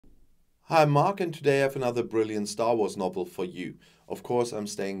Hi, I'm Mark, and today I have another brilliant Star Wars novel for you. Of course, I'm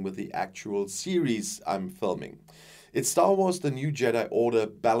staying with the actual series I'm filming. It's Star Wars The New Jedi Order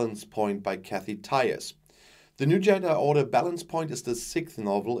Balance Point by Tyers. The New Jedi Order Balance Point is the sixth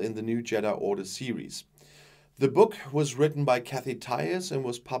novel in the New Jedi Order series. The book was written by Tyers and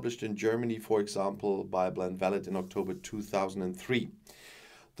was published in Germany, for example, by Blind Valid in October 2003.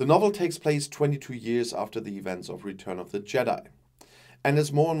 The novel takes place 22 years after the events of Return of the Jedi. And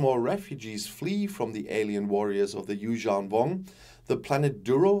as more and more refugees flee from the alien warriors of the Yuuzhan Vong, the planet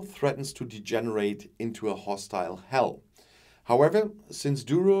Duro threatens to degenerate into a hostile hell. However, since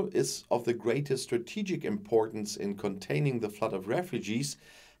Duro is of the greatest strategic importance in containing the flood of refugees,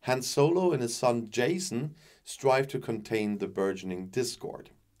 Han Solo and his son Jason strive to contain the burgeoning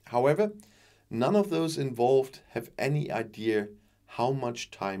discord. However, none of those involved have any idea how much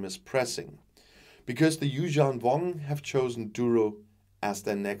time is pressing, because the Yuuzhan Vong have chosen Duro as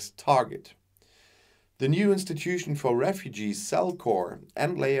their next target. The new institution for refugees, Cellcore,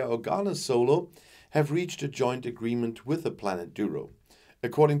 and Leia Organa Solo have reached a joint agreement with the planet Duro,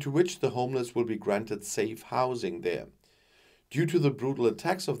 according to which the homeless will be granted safe housing there. Due to the brutal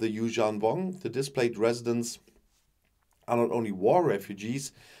attacks of the Yuuzhan Vong, the displaced residents are not only war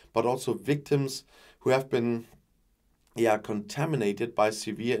refugees, but also victims who have been contaminated by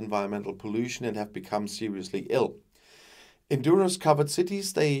severe environmental pollution and have become seriously ill. In Duro's covered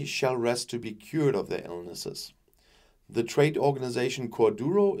cities, they shall rest to be cured of their illnesses. The trade organization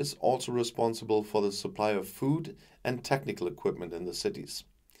Duro is also responsible for the supply of food and technical equipment in the cities.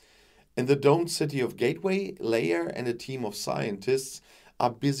 In the domed city of Gateway, Leia and a team of scientists are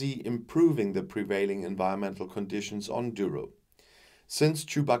busy improving the prevailing environmental conditions on Duro. Since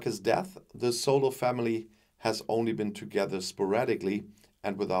Chewbacca's death, the Solo family has only been together sporadically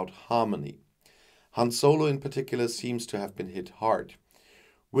and without harmony. Han Solo in particular seems to have been hit hard.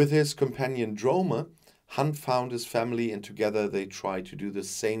 With his companion Droma, Han found his family, and together they try to do the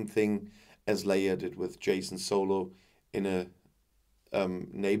same thing as Leia did with Jason Solo in a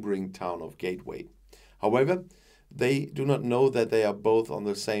neighboring town of Gateway. However, they do not know that they are both on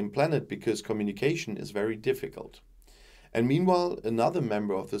the same planet because communication is very difficult. And meanwhile, another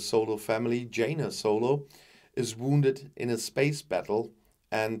member of the Solo family, Jaina Solo, is wounded in a space battle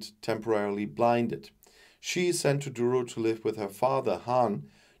and temporarily blinded. She is sent to Duro to live with her father, Han,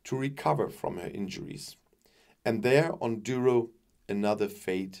 to recover from her injuries. And there on Duro, another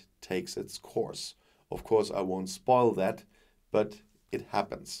fate takes its course. Of course, I won't spoil that, but it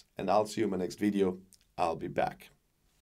happens. And I'll see you in my next video. I'll be back.